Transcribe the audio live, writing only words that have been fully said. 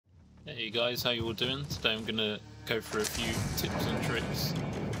Hey guys, how you all doing? Today I'm going to go through a few tips and tricks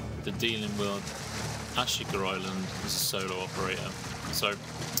for dealing with Ashika Island as a solo operator. So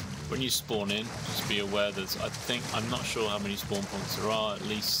when you spawn in, just be aware that I'm not sure how many spawn points there are, at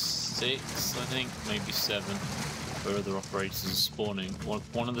least 6 I think, maybe 7 where other operators are spawning.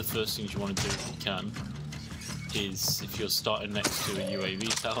 One of the first things you want to do if you can is, if you're starting next to a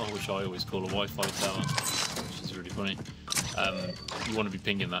UAV tower, which I always call a Wi-Fi tower, which is really funny, you want to be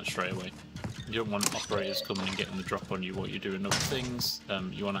pinging that straight away. You don't want operators coming and getting the drop on you while you're doing other things.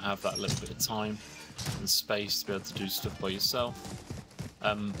 You want to have that little bit of time and space to be able to do stuff by yourself.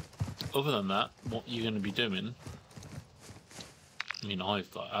 Other than that, what you're going to be doing, I mean, I've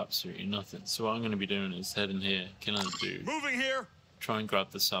got absolutely nothing. So what I'm going to be doing is heading here, killing a dude, moving here, try and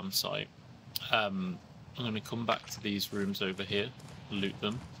grab the SAM site. I'm going to come back to these rooms over here, loot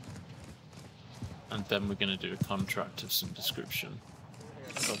them, and then we're going to do a contract of some description.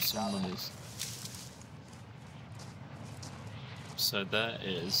 Got some monies. So there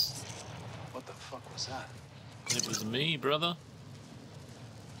is. What the fuck was that? It was me, brother.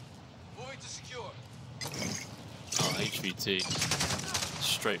 moving to secure. Oh, HVT.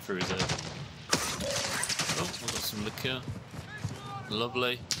 Straight through his head. Oh, I've got some liquor.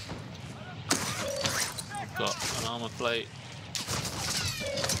 Lovely. I've got an armor plate.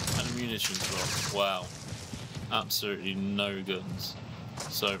 And a munitions box. Wow. Absolutely no guns.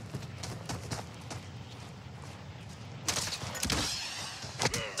 So.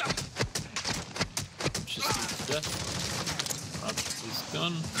 Just to death. Grab his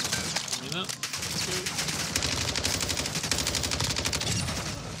gun. Give me that. Let's go.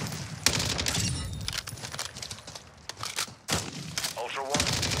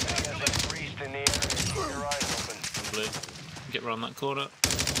 In the area, keep your eyes open. Lovely. Get around that corner.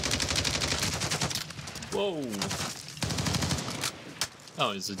 Whoa!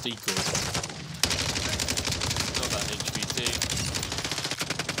 Oh, it's a decoy. Got that HVT.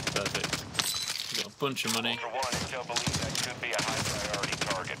 Perfect. Got a bunch of money. Ultra One, Intel believes that could be a high priority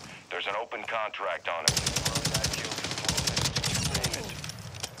target. There's an open contract on it.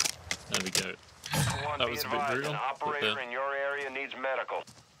 There we go. One, That was a bit brutal. An operator in your area needs medical.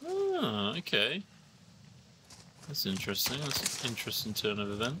 Ah, okay. That's interesting. That's an interesting turn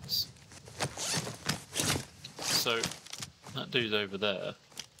of events. So, that dude over there,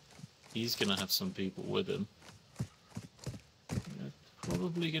 he's going to have some people with him. They're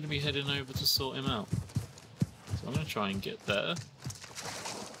probably going to be heading over to sort him out. So I'm going to try and get there.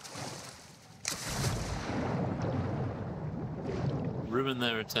 Ruin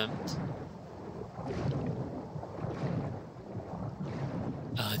their attempt.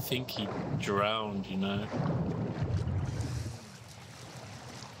 I think he drowned, you know.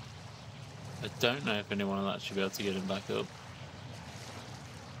 I don't know if anyone will actually be able to get him back up.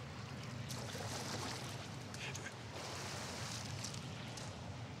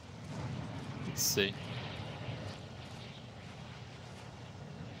 Let's see.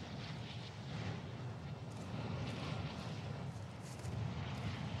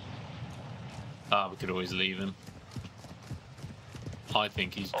 Ah, we could always leave him. I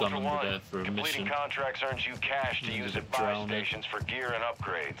think he's gone under there for a mission. Completing contracts earns you cash to use at buy stations for gear and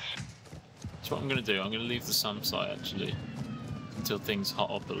upgrades. So what I'm going to do, I'm going to leave the SAM site actually until things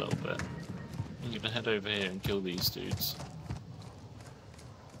hot up a little bit. I'm going to head over here and kill these dudes.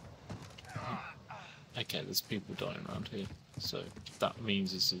 Okay, there's people dying around here, so that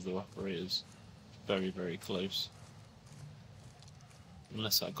means this is the operators very, very close.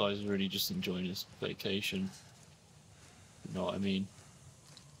 Unless that guy's really just enjoying his vacation. You know what I mean?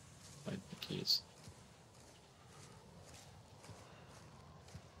 I don't think he is.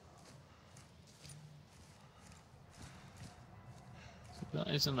 So that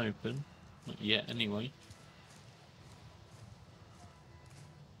isn't open. Not yet, anyway.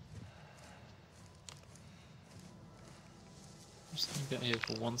 Just gonna get here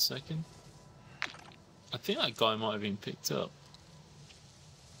for 1 second. I think that guy might have been picked up.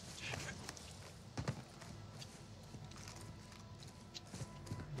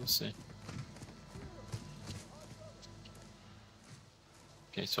 We'll see.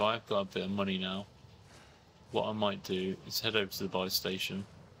 Okay, so I've got a bit of money now. What I might do is head over to the buy station,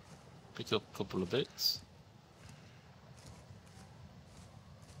 pick up a couple of bits.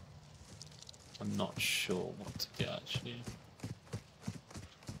 I'm not sure what to get actually.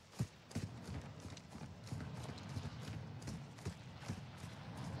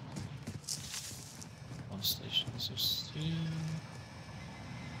 Buy stations are still...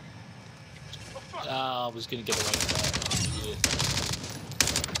 Ah, I was going to get away with that.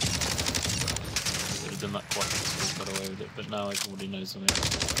 Could have done that quite easily, got away with it, but now everybody knows I'm here.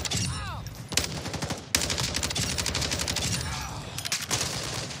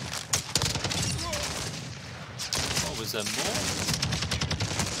 Oh, was there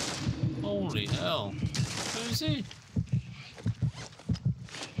more? Holy hell. Who is he?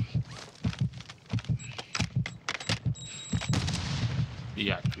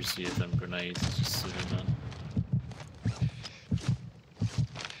 The accuracy of them grenades is just silly, man.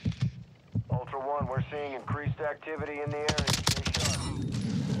 Ultra One, we're seeing increased activity in the area. Stay sharp.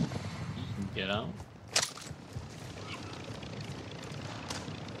 You can get out.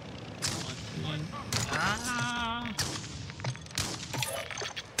 Ah!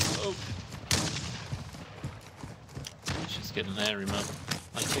 Oh! She's getting hairy, man.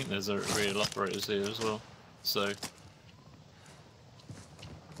 I think there's a real operators here as well. So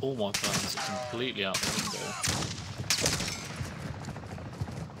all my plans are completely out the window.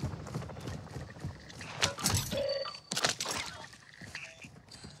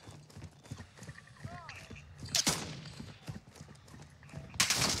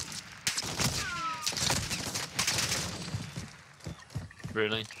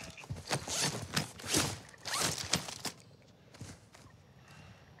 Really?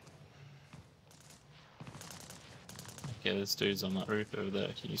 Okay, there's dudes on that roof over there,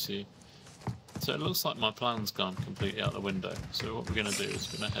 can you see? So it looks like my plan's gone completely out the window. So what we're going to do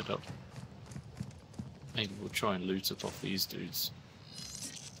is we're going to head up. Maybe we'll try and loot up off these dudes.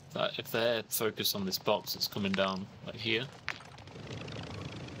 But if they're focused on this box that's coming down, like here,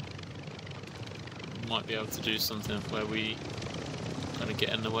 we might be able to do something where we kind of get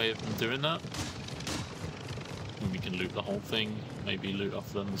in the way of them doing that. And we can loot the whole thing, maybe loot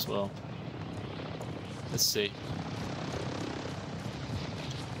off them as well. Let's see.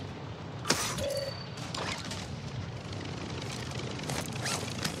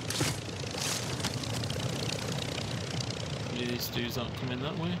 These dudes aren't coming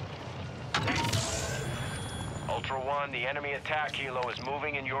that way. Ultra One, the enemy attack helo is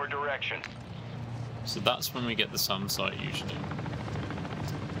moving in your direction. So that's when we get the SAM site usually.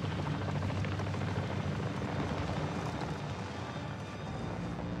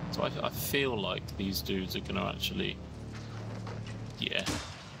 So I feel like these dudes are going to actually, yeah,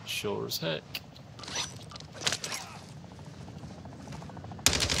 sure as heck.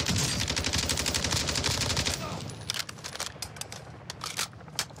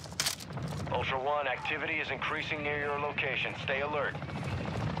 Ultra One, activity is increasing near your location. Stay alert.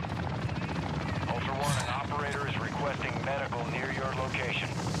 Ultra One, an operator is requesting medical near your location.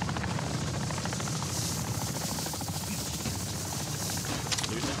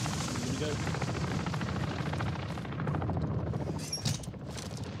 Loot it. Here we go.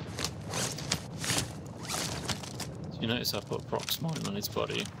 So you notice I put a prox mine on his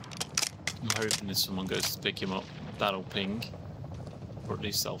body. I'm hoping if someone goes to pick him up, that'll ping. Or at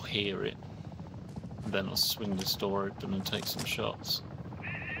least they'll hear it. And then I'll swing this door open and take some shots.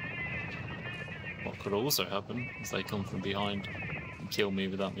 What could also happen is they come from behind and kill me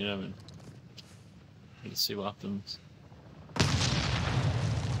without me knowing. Let's see what happens.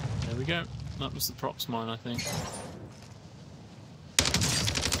 There we go. That was the prox mine, I think.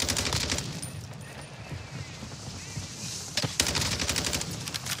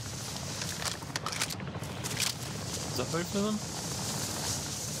 Is that both of them?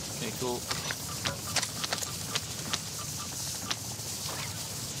 Okay, cool.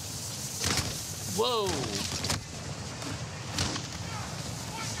 Whoa!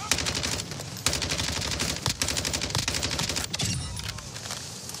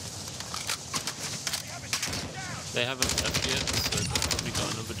 They haven't left yet, so they've probably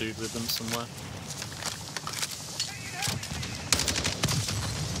got another dude with them somewhere.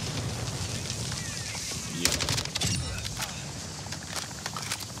 Yep.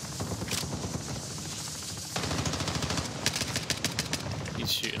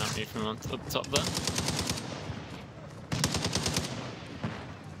 He's shooting at me from up top there.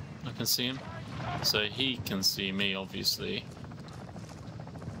 I can see him. So he can see me, obviously.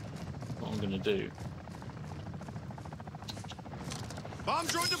 What I'm gonna do. Bomb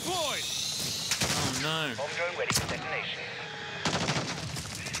drone deployed! Oh no. Bomb drone ready for detonation.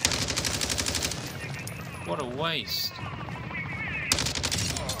 What a waste.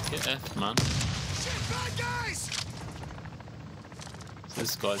 Get F, man. Shit, bad guys!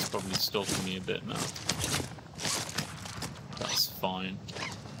 This guy's probably stalking me a bit now. That's fine.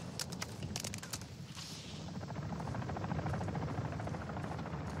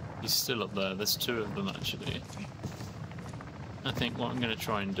 He's still up there. There's two of them actually. I think what I'm going to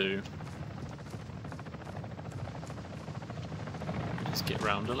try and do is get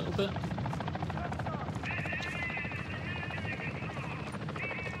round a little bit.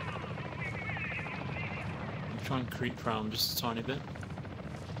 try and creep round just a tiny bit.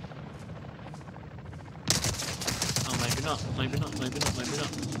 Oh, maybe not, maybe not, maybe not, maybe not.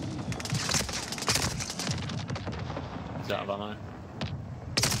 He's out of ammo.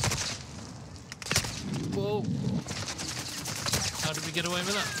 Whoa! How did we get away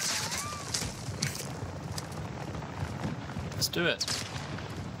with that? Let's do it.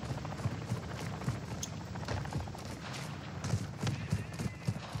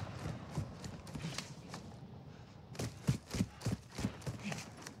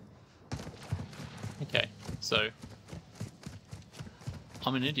 Okay, so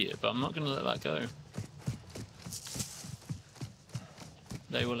I'm an idiot, but I'm not going to let that go.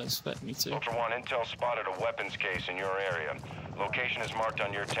 They will expect me to. Ultra One, intel spotted a weapons case in your area. Location is marked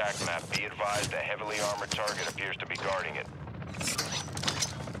on your TAC map. Be advised, a heavily armored target appears to be guarding it.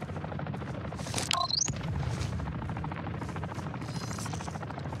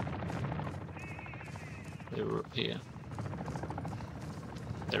 They were up here.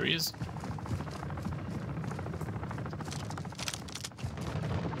 There he is.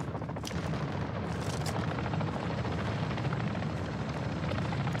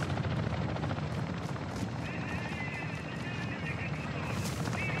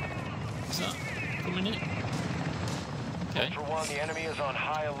 Is that coming in? Okay. Ultra One, the enemy is on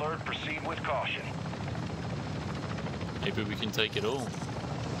high alert. Proceed with caution. Maybe we can take it all.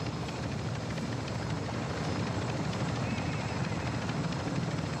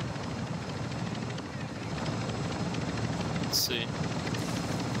 Let's see.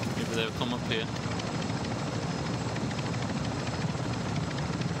 Maybe they'll come up here.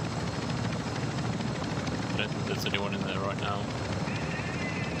 I don't think there's anyone in there right now.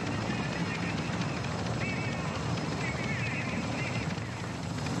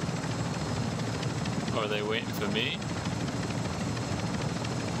 Or are they waiting for me?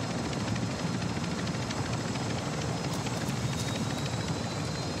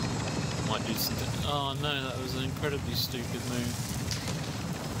 Might do something. Oh no, that was an incredibly stupid move.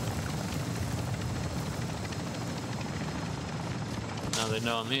 Now they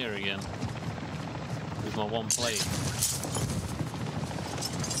know I'm here again. With my one plate.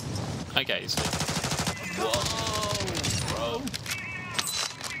 Okay, so... Whoa, bro!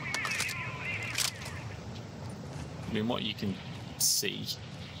 I mean, what you can see...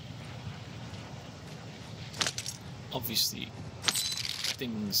 Obviously,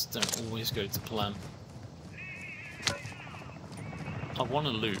 things don't always go to plan. I want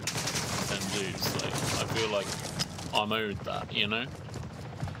to loot them dudes, like, I feel like I'm owed that, you know?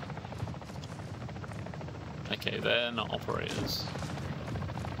 Okay, they're not operators.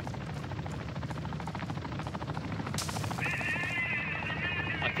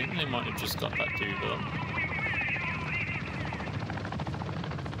 I think they might have just got that dude though.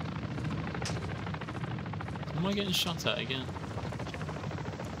 Am I getting shot at again?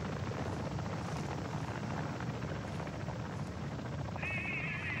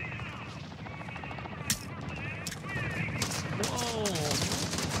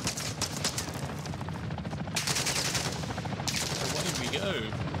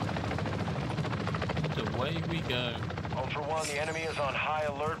 Away we go. Ultra One, the enemy is on high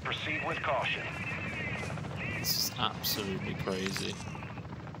alert. Proceed with caution. This is absolutely crazy.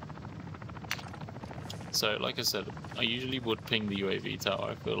 So, like I said, I usually would ping the UAV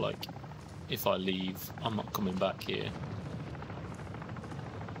tower. I feel like if I leave, I'm not coming back here.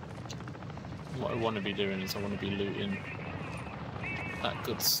 What I want to be doing is I want to be looting that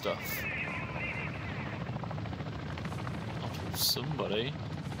good stuff. Off of somebody.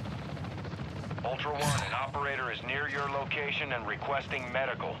 Ultra One, an operator is near your location and requesting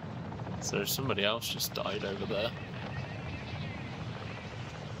medical. So somebody else just died over there.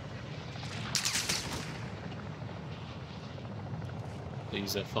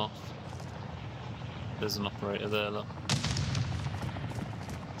 Please F off. There's an operator there, look.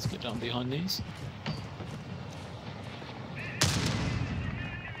 Let's get down behind these.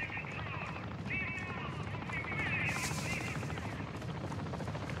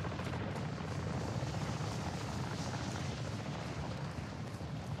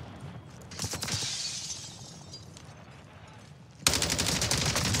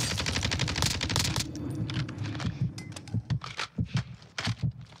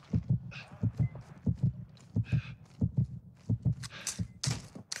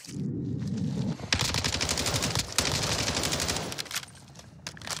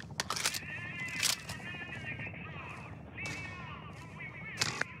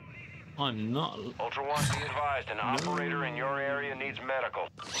 I'm not... Ultra One, be advised, an operator in your area needs medical.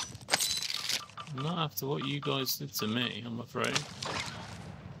 Not after what you guys did to me, I'm afraid.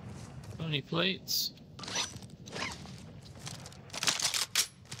 Got any plates?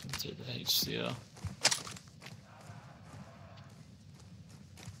 take the HCR.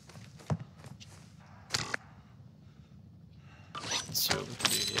 Let's see what we can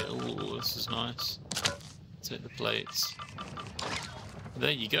do here. Ooh, this is nice. Take the plates.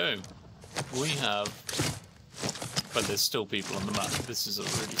 There you go. We have... But there's still people on the map. This is a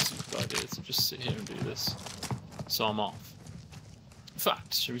really stupid idea to just sit here and do this. So I'm off. In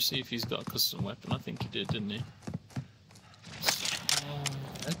fact, should we see if he's got a custom weapon? I think he did, didn't he?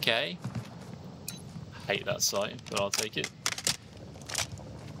 Okay. I hate that sight, but I'll take it.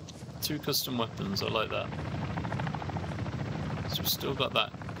 2 custom weapons, I like that. So we've still got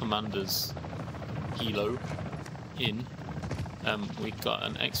that commander's helo in. We've got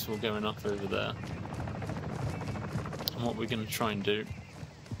an exfil going off over there. And what we're going to try and do,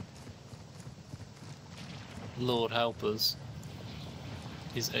 Lord help us,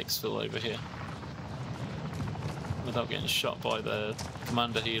 is exfil over here. Without getting shot by the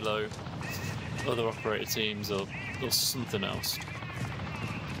commander helo, other operator teams, or something else.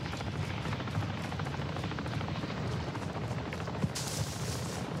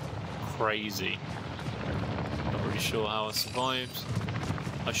 Crazy. Not really sure how I survived.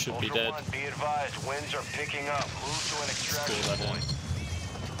 I should be dead. Ultra One, be advised, winds are picking up. Move to an extraction point.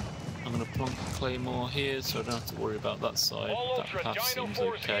 I'm going to plonk a claymore here so I don't have to worry about that side. That path seems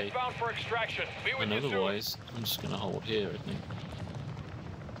okay. And otherwise, I'm just going to hold here, I think.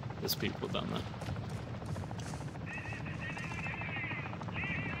 There's people down there.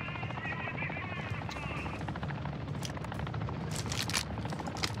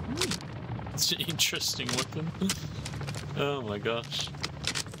 It's an interesting weapon. Oh my gosh.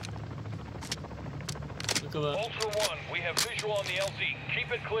 Look at that. Ultra One, we have visual on the LZ.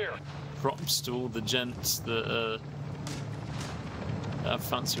 Keep it clear. Props to all the gents that have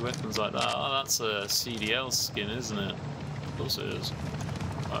fancy weapons like that. Oh, that's a CDL skin, isn't it? Of course it is.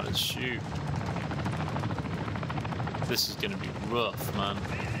 Right, let's shoot. This is going to be rough, man.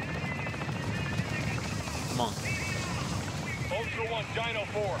 Come on. Ultra One, Dino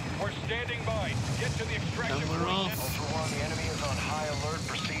 4, we're standing by. Get to the extraction And we're point. off. Ultra One, the enemy is on high alert.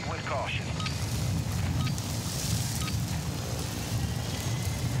 Proceed with caution.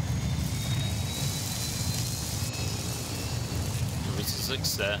 It was a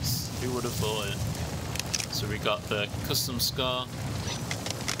success. Who would have thought it? So we got the custom scar,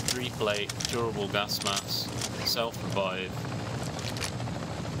 3-plate, durable gas mask, self-revive,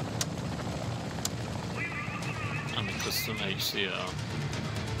 and the custom HCR.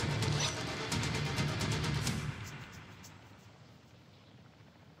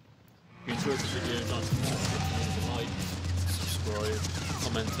 If you enjoyed the video, don't like, subscribe,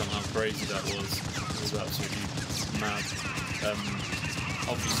 comment on how crazy that was. It was absolutely mad.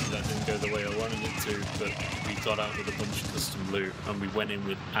 Obviously that didn't go the way I wanted it to, but we got out with a bunch of custom loot and we went in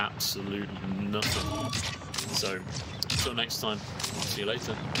with absolutely nothing. So, until next time, see you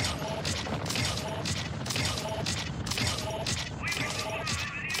later.